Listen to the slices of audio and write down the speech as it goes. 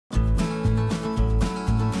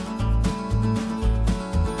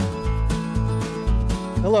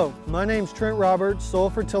Hello, my name's Trent Roberts, Soil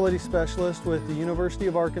Fertility Specialist with the University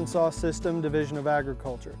of Arkansas System Division of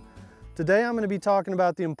Agriculture. Today I'm going to be talking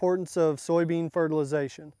about the importance of soybean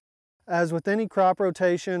fertilization. As with any crop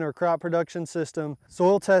rotation or crop production system,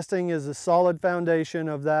 soil testing is a solid foundation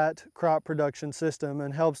of that crop production system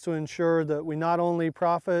and helps to ensure that we not only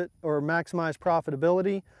profit or maximize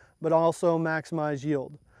profitability, but also maximize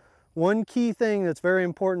yield. One key thing that's very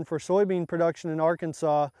important for soybean production in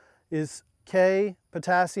Arkansas is K,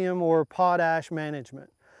 potassium, or potash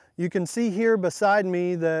management. You can see here beside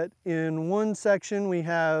me that in one section we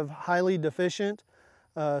have highly deficient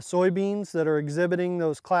soybeans that are exhibiting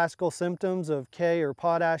those classical symptoms of K or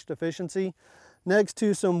potash deficiency, next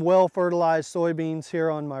to some well-fertilized soybeans here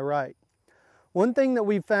on my right. One thing that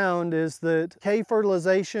we found is that K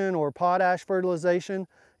fertilization or potash fertilization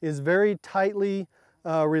is very tightly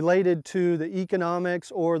related to the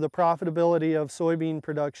economics or the profitability of soybean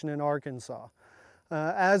production in Arkansas.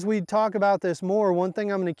 As we talk about this more, one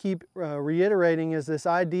thing I'm going to keep reiterating is this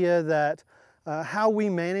idea that how we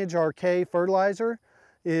manage our K fertilizer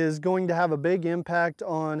is going to have a big impact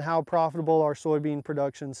on how profitable our soybean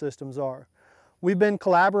production systems are. We've been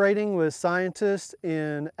collaborating with scientists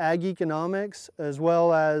in ag economics, as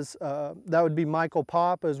well as, that would be Michael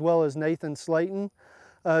Popp, as well as Nathan Slayton,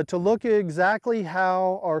 to look at exactly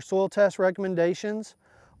how our soil test recommendations,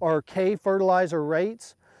 our K fertilizer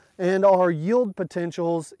rates, and our yield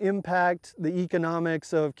potentials impact the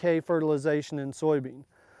economics of K fertilization in soybean.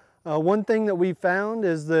 One thing that we found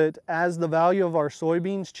is that as the value of our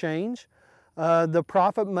soybeans change, the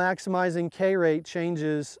profit maximizing K rate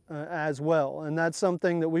changes as well. And that's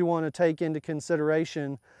something that we want to take into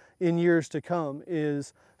consideration in years to come,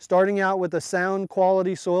 is starting out with a sound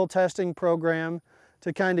quality soil testing program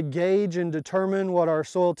to kind of gauge and determine what our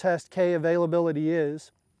soil test K availability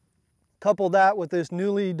is. Couple that with this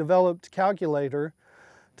newly developed calculator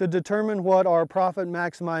to determine what our profit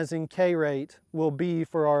maximizing K rate will be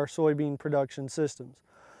for our soybean production systems.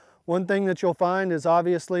 One thing that you'll find is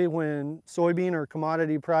obviously when soybean or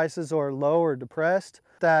commodity prices are low or depressed,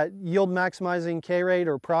 that yield maximizing K rate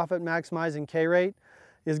or profit maximizing K rate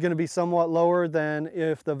is going to be somewhat lower than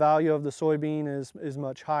if the value of the soybean is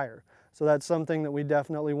much higher. So that's something that we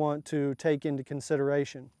definitely want to take into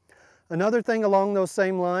consideration. Another thing along those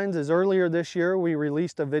same lines is earlier this year we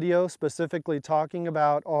released a video specifically talking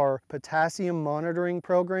about our potassium monitoring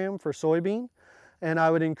program for soybean, and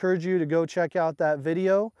I would encourage you to go check out that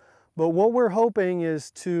video. But what we're hoping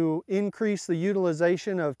is to increase the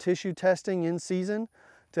utilization of tissue testing in season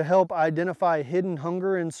to help identify hidden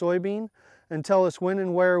hunger in soybean and tell us when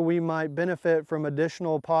and where we might benefit from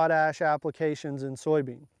additional potash applications in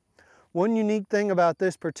soybean. One unique thing about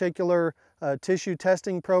this particular tissue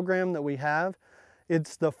testing program that we have,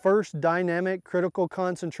 it's the first dynamic critical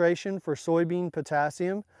concentration for soybean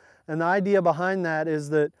potassium. And the idea behind that is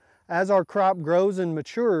that as our crop grows and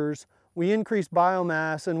matures, we increase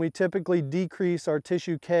biomass and we typically decrease our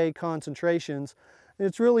tissue K concentrations.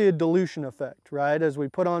 It's really a dilution effect, right? As we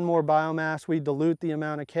put on more biomass, we dilute the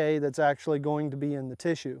amount of K that's actually going to be in the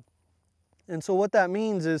tissue. And so what that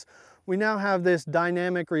means is we now have this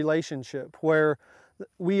dynamic relationship where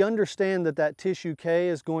we understand that that tissue K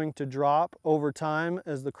is going to drop over time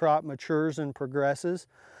as the crop matures and progresses.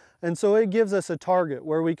 And so it gives us a target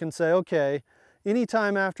where we can say, okay,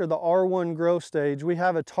 anytime after the R1 growth stage, we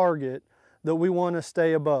have a target that we want to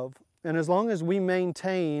stay above. And as long as we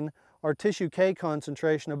maintain our tissue K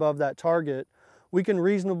concentration above that target, we can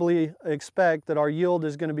reasonably expect that our yield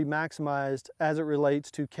is going to be maximized as it relates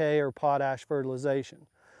to K or potash fertilization.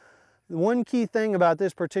 One key thing about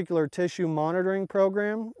this particular tissue monitoring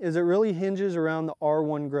program is it really hinges around the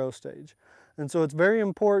R1 growth stage. And so it's very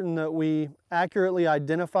important that we accurately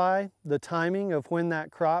identify the timing of when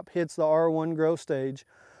that crop hits the R1 growth stage,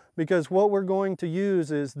 because what we're going to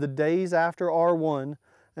use is the days after R1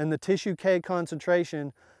 and the tissue K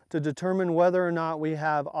concentration to determine whether or not we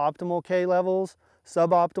have optimal K levels,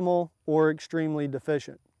 suboptimal, or extremely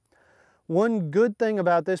deficient. One good thing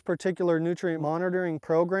about this particular nutrient monitoring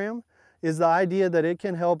program is the idea that it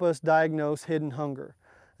can help us diagnose hidden hunger.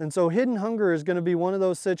 And so hidden hunger is going to be one of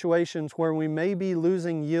those situations where we may be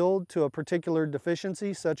losing yield to a particular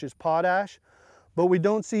deficiency, such as potash, but we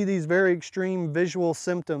don't see these very extreme visual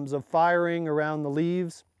symptoms of firing around the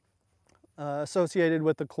leaves associated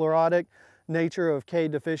with the chlorotic nature of K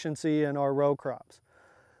deficiency in our row crops.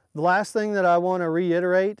 The last thing that I want to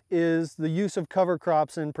reiterate is the use of cover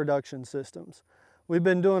crops in production systems. We've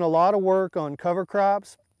been doing a lot of work on cover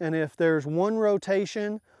crops, and if there's one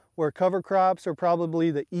rotation where cover crops are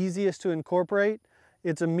probably the easiest to incorporate,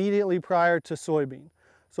 it's immediately prior to soybean.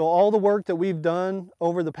 So all the work that we've done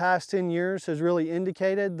over the past 10 years has really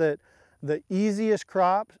indicated that the easiest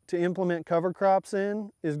crop to implement cover crops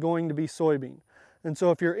in is going to be soybean. And so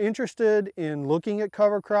if you're interested in looking at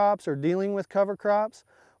cover crops or dealing with cover crops,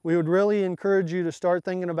 we would really encourage you to start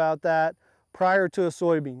thinking about that prior to a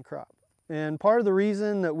soybean crop. And part of the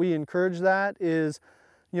reason that we encourage that is,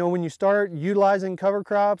 when you start utilizing cover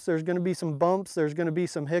crops, there's going to be some bumps, there's going to be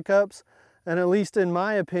some hiccups, and at least in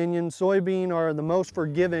my opinion, soybean are the most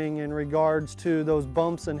forgiving in regards to those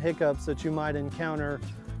bumps and hiccups that you might encounter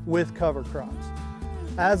with cover crops.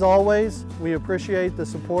 As always, we appreciate the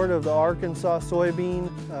support of the Arkansas Soybean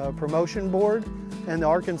Promotion Board and the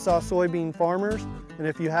Arkansas soybean farmers. And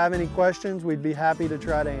if you have any questions, we'd be happy to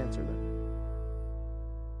try to answer them.